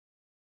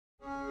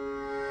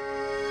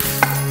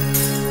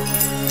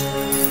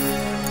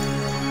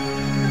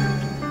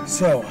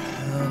So,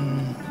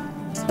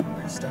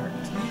 where to start?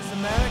 These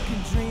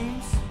American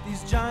dreams,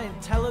 these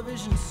giant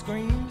television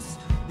screens,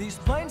 these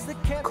planes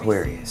that can't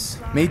Aquarius.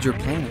 Major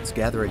planets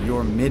gather at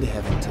your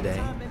midheaven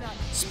today,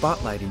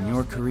 spotlighting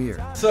your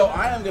career. So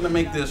I am going to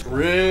make this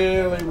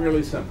really,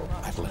 really simple.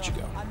 I have to let you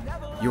go.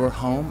 Your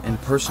home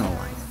and personal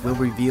life will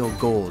reveal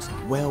goals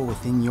well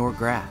within your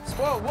grasp.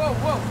 Whoa, whoa,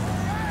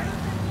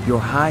 whoa. Your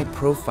high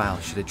profile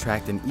should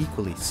attract an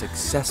equally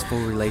successful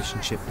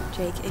relationship.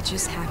 Jake, it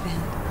just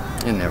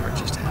happened. It never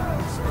just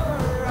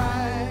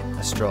happens.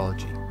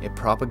 Astrology, a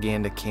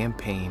propaganda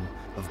campaign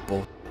of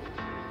bull.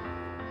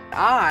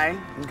 I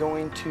am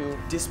going to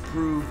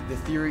disprove the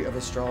theory of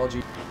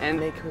astrology and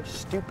make her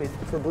stupid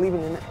for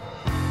believing in it.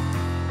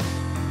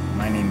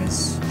 My name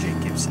is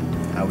Jake Gibson.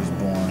 I was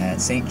born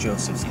at St.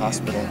 Joseph's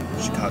Hospital,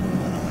 Chicago,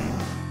 Illinois.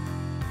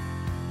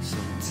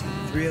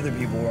 3 other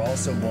people were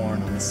also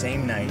born on the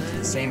same night,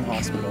 the same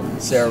hospital: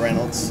 Sarah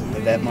Reynolds,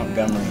 Yvette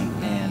Montgomery,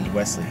 and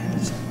Wesley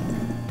Henderson.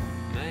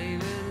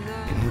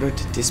 In order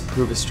to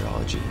disprove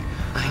astrology,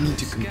 I need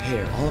to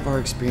compare all of our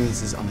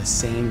experiences on the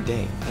same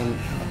day. And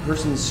a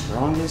person's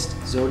strongest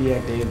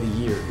zodiac day of the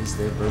year is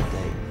their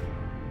birthday.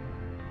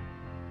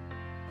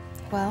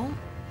 Well,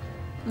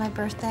 my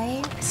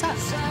birthday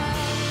sucks.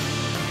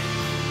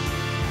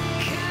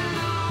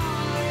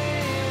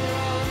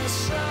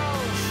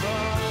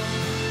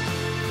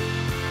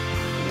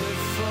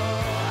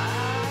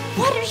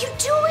 What are you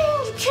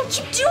doing? You can't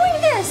keep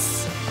doing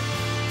this!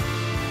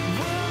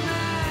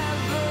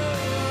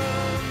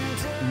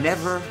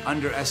 Never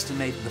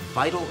underestimate the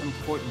vital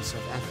importance of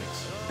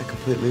ethics. I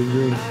completely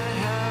agree.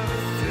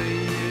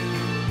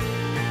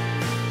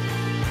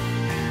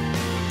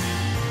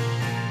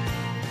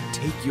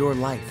 Take your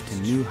life to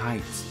new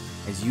heights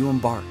as you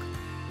embark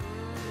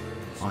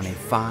on a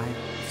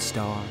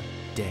 5-star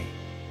day.